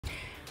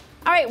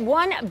All right,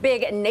 one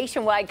big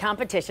nationwide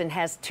competition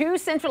has two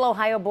Central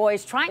Ohio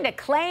boys trying to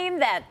claim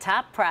that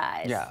top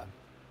prize. Yeah.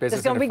 Business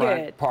It's gonna in the be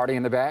front, good. party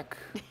in the back.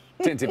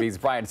 10 TV's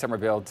Brian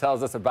Somerville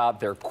tells us about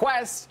their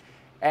quest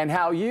and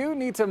how you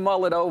need to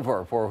mull it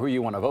over for who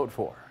you want to vote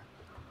for.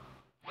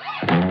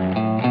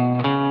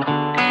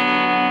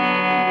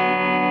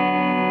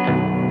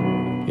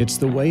 It's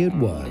the way it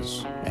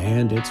was,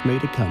 and it's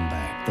made a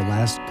comeback the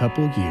last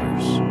couple of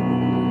years.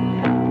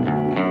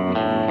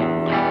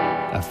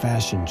 A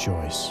fashion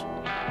choice.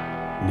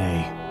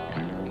 Nay,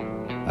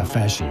 a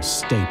fashion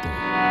staple.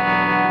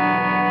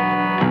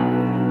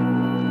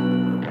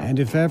 And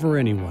if ever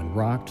anyone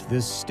rocked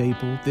this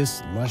staple,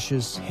 this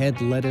luscious head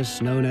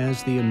lettuce known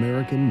as the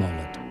American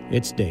mullet,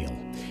 it's Dale.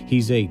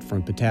 He's 8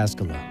 from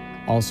Pataskala.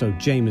 Also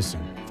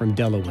Jameson from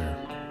Delaware.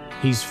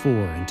 He's 4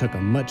 and took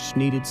a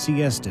much-needed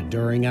siesta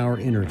during our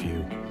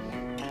interview.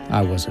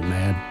 I wasn't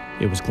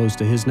mad. It was close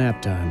to his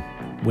nap time.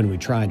 When we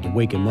tried to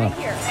wake him up,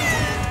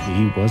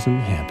 he wasn't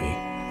happy.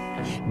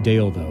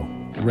 Dale, though,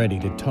 ready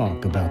to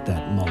talk about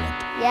that mullet.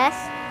 Yes.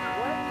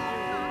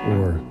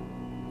 Or,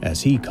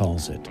 as he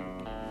calls it,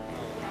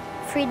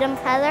 Freedom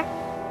feather.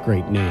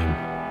 great name.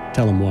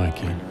 Tell him why,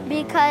 kid.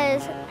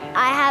 Because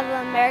I have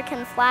an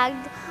American flag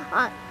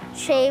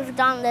shaved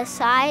on the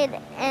side,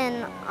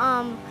 and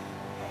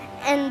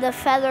the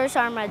feathers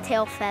are my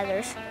tail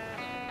feathers.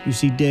 You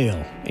see,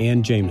 Dale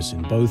and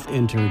Jameson both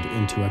entered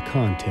into a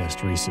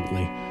contest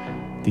recently,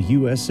 the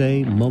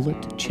USA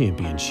Mullet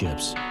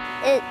Championships.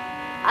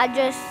 I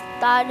just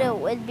thought it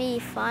would be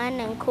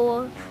fun and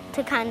cool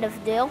to kind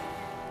of do.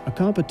 A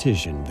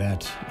competition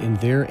that, in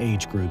their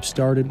age group,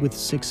 started with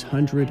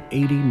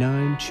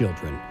 689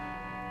 children.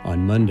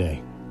 On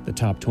Monday, the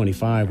top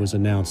 25 was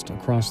announced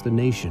across the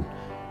nation.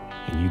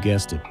 And you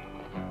guessed it,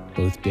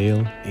 both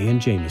Dale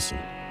and Jameson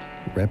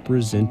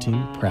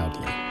representing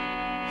proudly.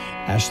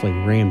 Ashley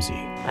Ramsey.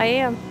 I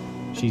am.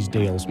 She's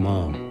Dale's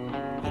mom,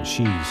 and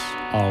she's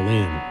all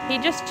in. He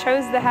just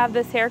chose to have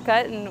this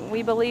haircut, and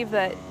we believe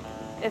that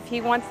if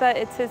he wants that,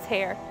 it's his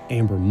hair.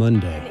 Amber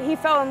Monday. He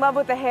fell in love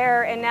with the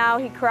hair, and now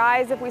he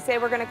cries if we say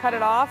we're going to cut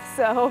it off,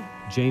 so.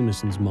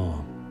 Jameson's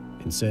mom,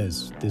 and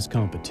says this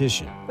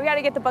competition We got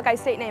to get the Buckeye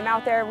State name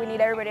out there. We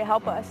need everybody to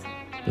help us.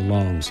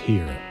 belongs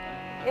here.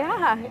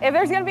 Yeah, if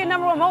there's going to be a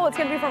 #1 mullet, it's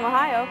going to be from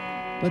Ohio.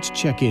 Let's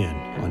check in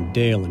on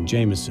Dale and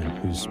Jameson,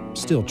 who's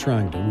still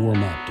trying to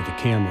warm up to the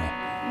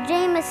camera.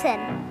 Jameson,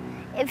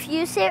 if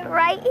you sit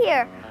right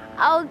here,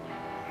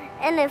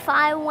 and if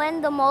I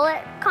win the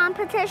mullet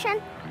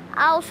competition,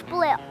 I'll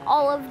split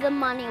all of the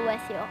money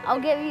with you. I'll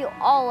give you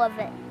all of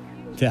it.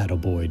 That'll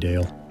boy,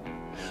 Dale.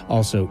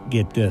 Also,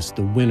 get this,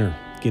 the winner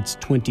gets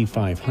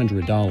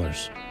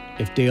 $2,500.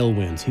 If Dale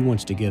wins, he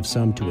wants to give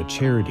some to a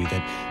charity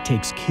that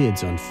takes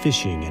kids on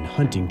fishing and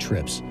hunting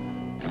trips.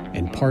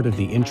 And part of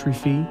the entry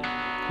fee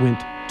went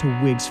to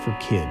Wigs for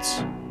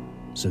Kids.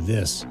 So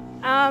this,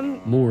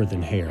 more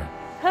than hair.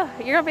 You're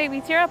going to make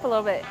me tear up a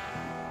little bit.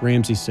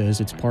 Ramsey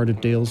says it's part of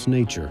Dale's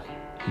nature.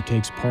 He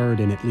takes part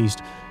in at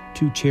least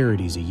 2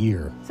 charities a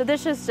year. So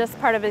this is just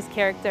part of his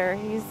character.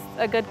 He's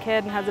a good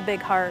kid and has a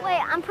big heart.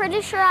 Wait, I'm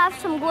pretty sure I have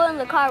some glue in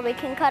the car. We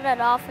can cut it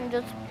off and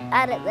just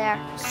add it there.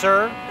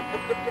 Sir,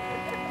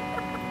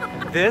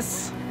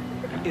 this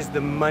is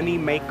the money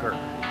maker.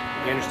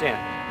 You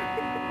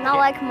understand? Not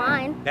like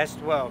mine. That's,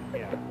 well,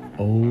 yeah.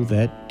 Oh,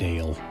 that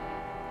Dale.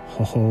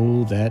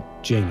 Oh,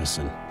 that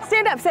Jameson.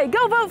 Stand up, say,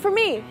 go vote for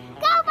me.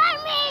 Go by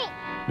me!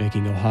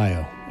 Making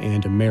Ohio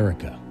and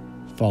America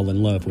fall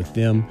in love with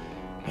them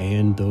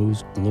and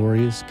those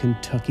glorious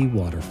Kentucky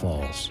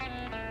waterfalls.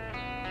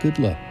 Good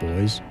luck,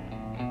 boys.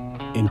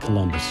 In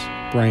Columbus,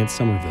 Brian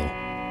Somerville,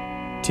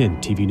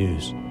 10 TV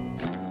News.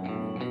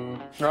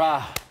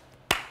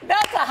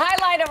 That's the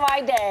highlight of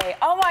my day.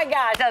 Oh my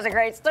gosh, that was a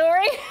great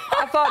story.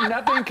 I thought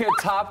nothing could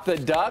top the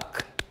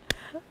duck,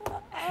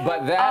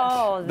 but the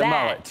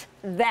mullet.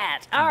 All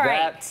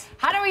right. That.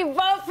 How do we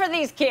vote for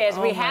these kids?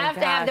 We have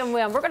to have gosh. them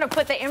win. We're going to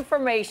put the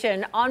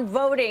information on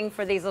voting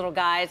for these little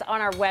guys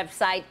on our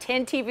website,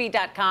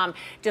 10tv.com.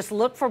 Just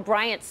look for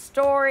Bryant's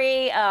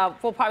story.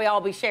 We'll probably all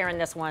be sharing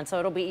this one, so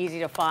it'll be easy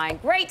to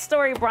find. Great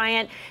story,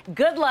 Bryant.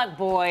 Good luck,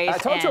 boys. I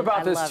told you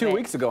about this 2 it.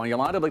 weeks ago, and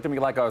Yolanda looked at me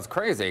like I was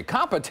crazy.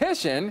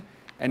 Competition,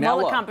 and now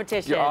Mullet look,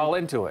 competition. you're all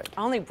into it.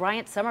 Only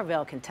Bryant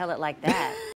Somerville can tell it like that.